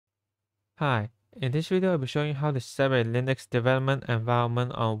Hi, in this video I'll be showing you how to set a Linux development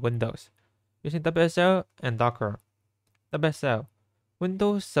environment on Windows using WSL and Docker. WSL,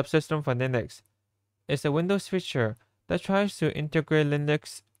 Windows Subsystem for Linux, is a Windows feature that tries to integrate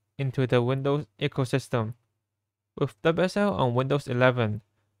Linux into the Windows ecosystem. With WSL on Windows 11,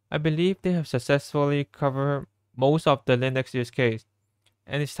 I believe they have successfully covered most of the Linux use case,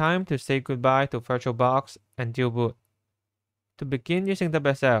 and it's time to say goodbye to VirtualBox and dual boot. To begin using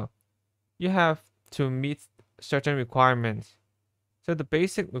WSL, you have to meet certain requirements. So the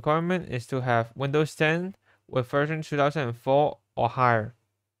basic requirement is to have Windows 10 with version 2004 or higher.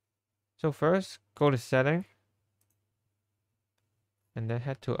 So first, go to Setting, and then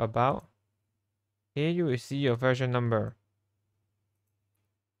head to About. Here you will see your version number.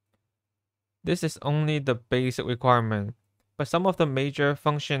 This is only the basic requirement, but some of the major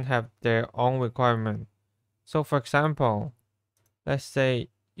functions have their own requirement. So for example, let's say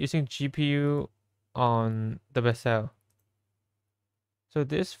using GPU on WSL. So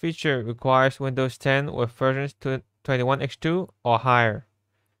this feature requires Windows 10 with versions 21x2 or higher.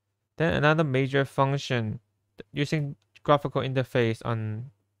 Then another major function using graphical interface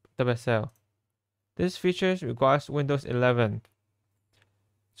on WSL. This feature requires Windows 11.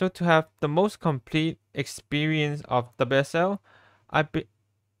 So to have the most complete experience of WSL,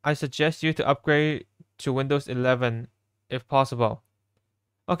 I suggest you to upgrade to Windows 11 if possible.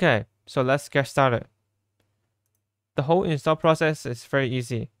 Okay, so let's get started. The whole install process is very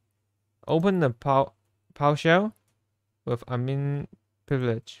easy. Open the PowerShell with admin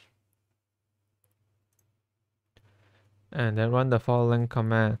privilege, and then run the following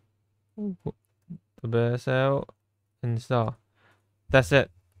command: WSL install. That's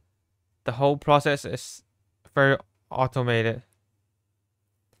it. The whole process is very automated.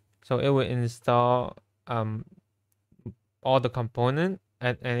 So it will install all the component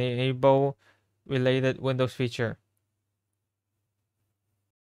and enable related Windows feature.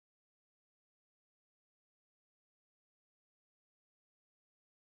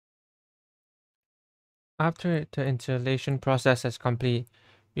 After the installation process is complete,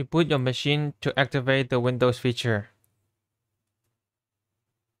 reboot your machine to activate the Windows feature.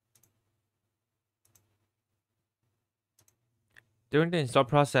 During the install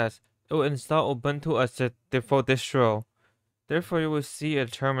process, it will install Ubuntu as the default distro. Therefore, you will see a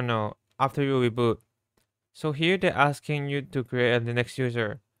terminal after you reboot. So here they're asking you to create a Linux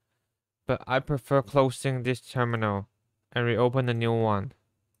user, but I prefer closing this terminal and reopen a new one,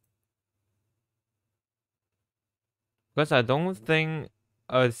 because I don't think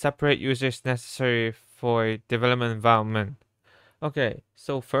a separate user is necessary for a development environment. Okay,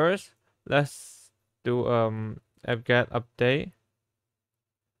 so first let's do apt-get update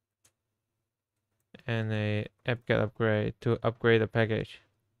and a apt-get upgrade to upgrade the package.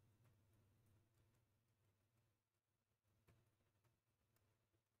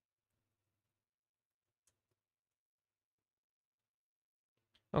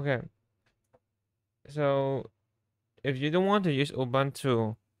 Okay, so if you don't want to use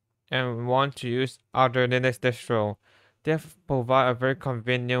Ubuntu and want to use other Linux distro, they provide a very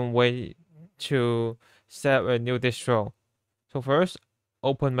convenient way to set a new distro. So first,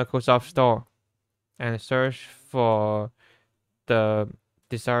 open Microsoft Store and search for the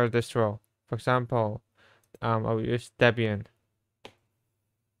desired distro. For example, I will use Debian.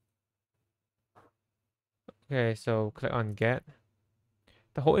 Okay, so click on Get.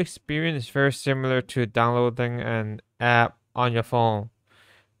 The whole experience is very similar to downloading an app on your phone.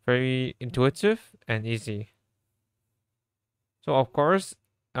 Very intuitive and easy. So of course,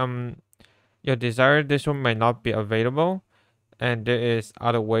 your desired distro might not be available, and there is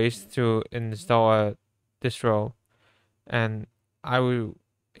other ways to install a distro, and I will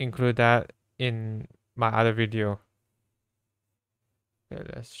include that in my other video. Okay,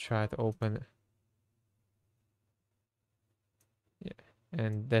 let's try to open it. Yeah,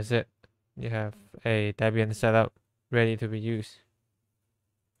 and that's it. You have a Debian setup ready to be used.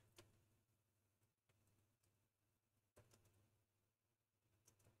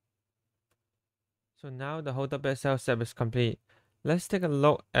 So now the whole WSL setup is complete. Let's take a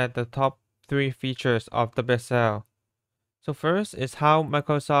look at the top 3 features of WSL. So first is how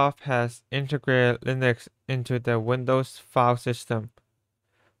Microsoft has integrated Linux into the Windows file system.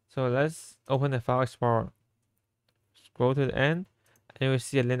 So let's open the File Explorer. Scroll to the end and you will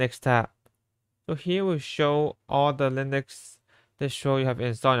see a Linux tab. So here will show all the Linux distro you have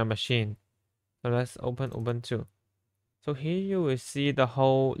installed on your machine. So let's open Ubuntu. So here you will see the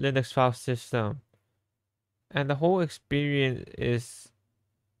whole Linux file system. And the whole experience is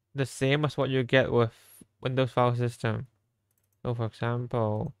the same as what you get with Windows file system. So for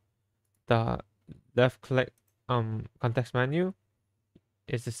example, the left click context menu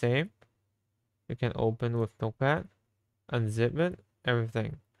is the same. You can open with Notepad, unzip it,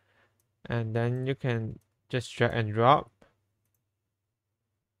 everything. And then you can just drag and drop.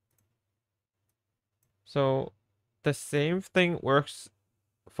 So the same thing works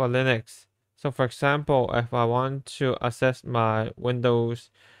for Linux. So for example, if I want to access my Windows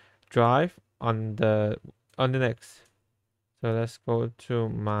drive on Linux, so let's go to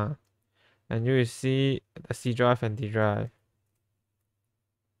my, and you will see the C drive and D drive.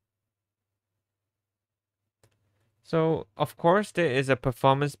 So of course there is a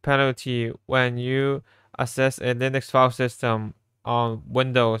performance penalty when you access a Linux file system on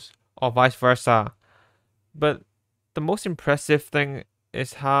Windows or vice versa. But the most impressive thing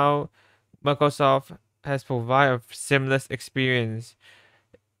is how Microsoft has provided a seamless experience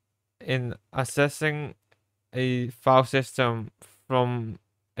in accessing a file system from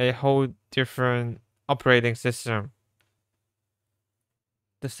a whole different operating system.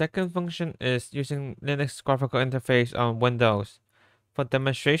 The second function is using Linux graphical interface on Windows. For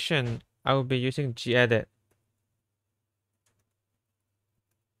demonstration, I will be using gedit.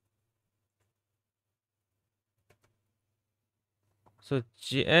 So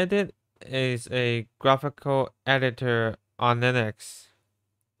gedit is a graphical editor on Linux.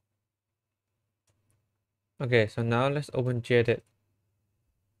 Okay, so now let's open gedit.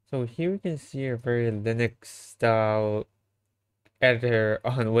 So here we can see a very Linux style editor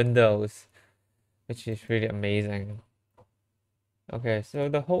on Windows, which is really amazing. Okay, so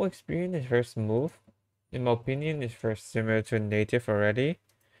the whole experience is very smooth. In my opinion, it's very similar to native already.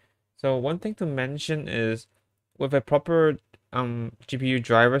 So one thing to mention is with a proper GPU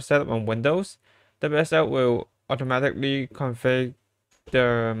driver setup on Windows, WSL will automatically configure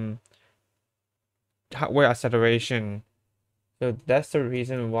the hardware acceleration. So that's the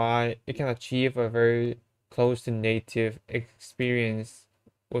reason why you can achieve a very close to native experience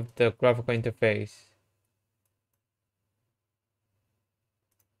with the graphical interface.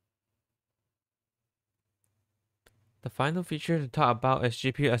 The final feature to talk about is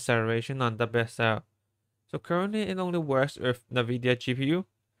GPU acceleration on WSL. So currently it only works with NVIDIA GPU,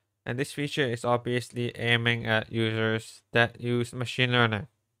 and this feature is obviously aiming at users that use machine learning.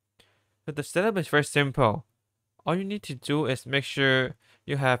 So the setup is very simple. All you need to do is make sure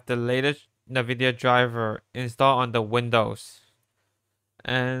you have the latest NVIDIA driver installed on the Windows.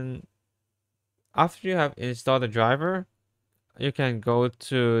 And after you have installed the driver, you can go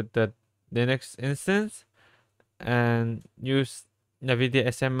to the Linux instance and use NVIDIA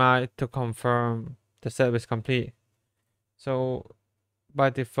SMI to confirm the setup is complete. So by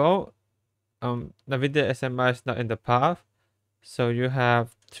default, NVIDIA SMI is not in the path, so you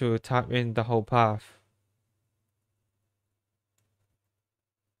have to type in the whole path.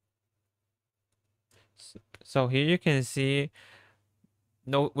 So here you can see,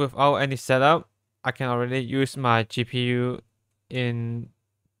 no, without any setup, I can already use my GPU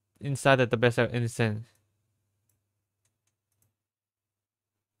inside the WSL instance.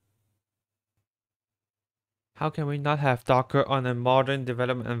 How can we not have Docker on a modern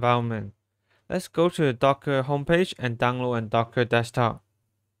development environment? Let's go to the Docker homepage and download a Docker desktop.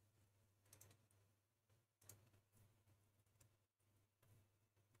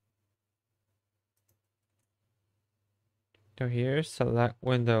 So here, select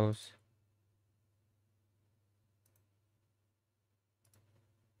Windows.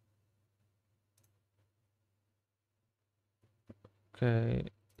 Okay,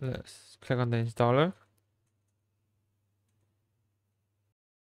 let's click on the installer.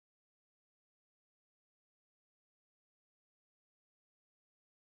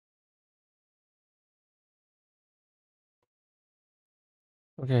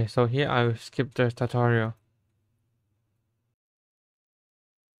 Okay, so here I will skip the tutorial.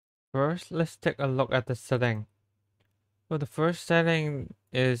 First, let's take a look at the setting. So the first setting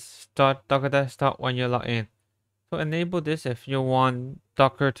is start Docker Desktop when you log in. So enable this if you want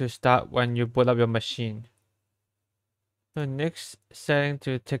Docker to start when you boot up your machine. The next setting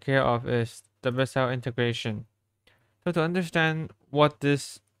to take care of is WSL integration. So to understand what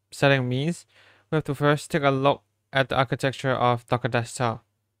this setting means, we have to first take a look at the architecture of Docker Desktop.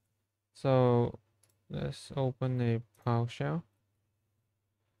 So let's open a PowerShell.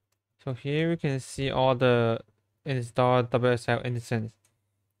 So here we can see all the installed WSL instance.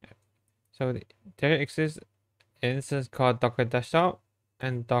 So there exists an instance called Docker Desktop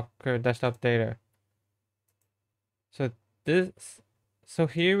and Docker Desktop Data. So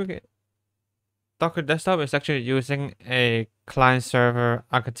here we get Docker Desktop is actually using a client server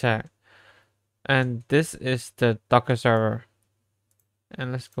architect, and this is the Docker server.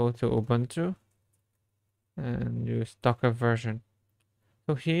 And let's go to Ubuntu and use Docker version.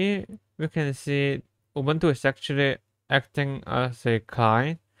 So here we can see Ubuntu is actually acting as a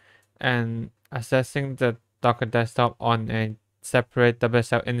client and accessing the Docker desktop on a separate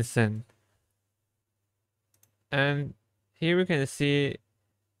WSL instance. And here we can see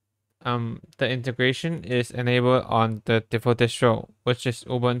the integration is enabled on the default distro, which is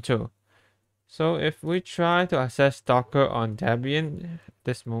Ubuntu. So if we try to access Docker on Debian at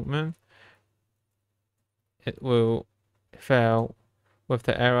this moment, it will fail with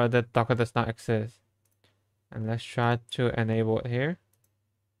the error that Docker does not exist. And let's try to enable it here.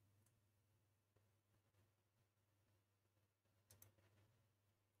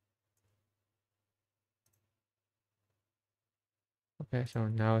 Okay, so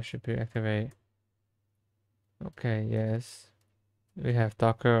now it should be activated. Okay, yes. We have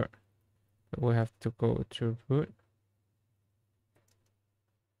Docker. We have to go to root.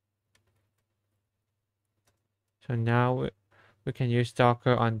 So now we can use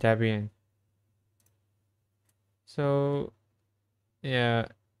Docker on Debian. So yeah,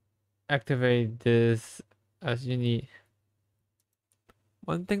 activate this as you need.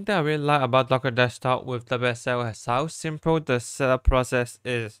 One thing that I really like about Docker Desktop with WSL is how simple the setup process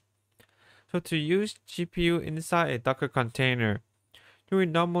is. So to use GPU inside a Docker container, you will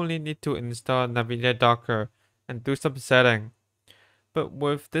normally need to install NVIDIA Docker and do some setting. But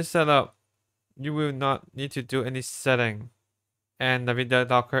with this setup, you will not need to do any setting, and NVIDIA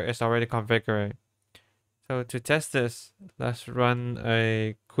Docker is already configured. So to test this, let's run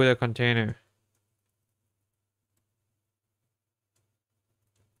a CUDA container.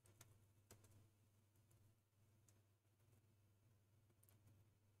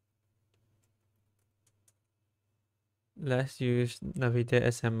 Let's use NVIDIA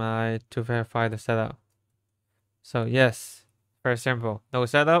SMI to verify the setup. So yes, very simple. No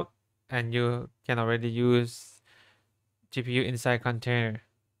setup, and you can already use GPU inside container.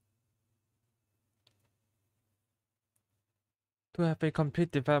 To have a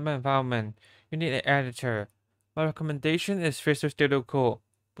complete development environment, you need an editor. My recommendation is VsCode Code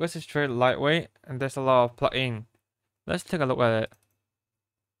because it's very lightweight and there's a lot of plugin. Let's take a look at it.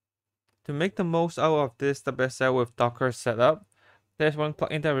 To make the most out of this WSL with Docker setup, there's one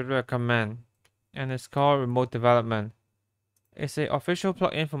plugin that we recommend, and it's called Remote Development. It's an official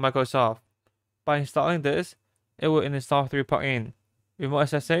plugin from Microsoft. By installing this, it will install 3 plugins: Remote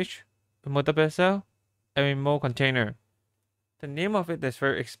SSH, Remote WSL, and Remote Container. The name of it is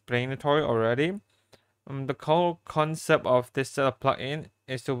very explanatory already. The core concept of this setup plugin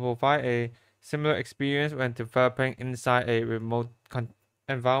is to provide a similar experience when developing inside a remote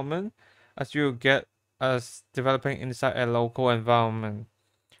environment as you get as developing inside a local environment.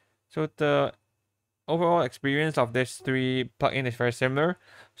 So the overall experience of these 3 plugins is very similar.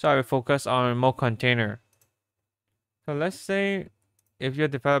 So I will focus on remote container. So let's say if you're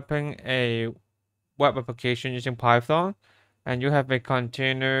developing a web application using Python and you have a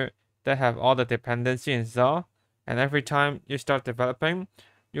container that have all the dependency installed, and every time you start developing,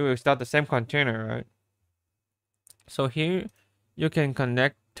 you will start the same container, right? So here you can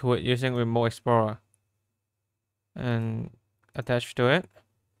connect to it using Remote Explorer and attach to it.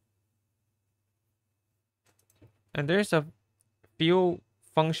 And there's a few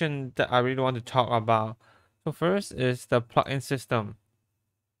functions that I really want to talk about. So first is the plugin system.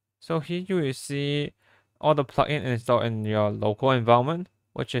 So here you will see all the plugin installed in your local environment,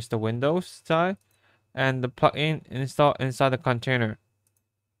 which is the Windows side, and the plugin installed inside the container.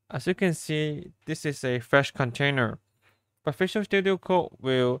 As you can see, this is a fresh container, but Visual Studio Code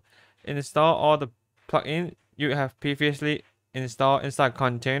will install all the plugin you have previously installed inside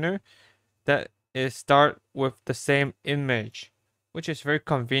container that is start with the same image, which is very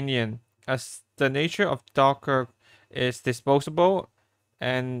convenient as the nature of Docker is disposable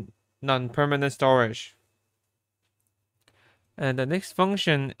and non-permanent storage. And the next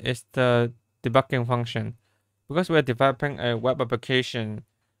function is the debugging function. Because we're developing a web application,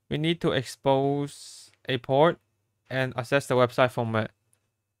 we need to expose a port and access the website format.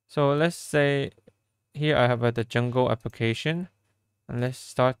 So let's say here I have the Jungle application, and let's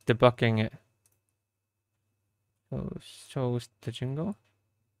start debugging it. So shows the Jungle.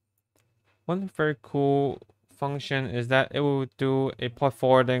 One very cool function is that it will do a port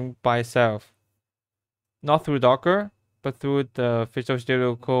forwarding by itself, not through Docker, but through the Visual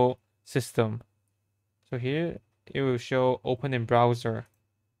Studio Code system. So here it will show open in browser.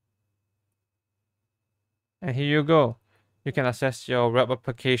 And here you go. You can access your web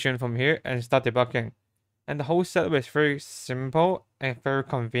application from here and start debugging. And the whole setup is very simple and very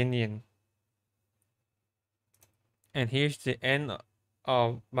convenient. And here's the end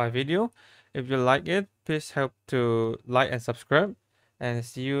my video. If you like it, please help to like and subscribe, and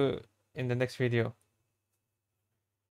see you in the next video.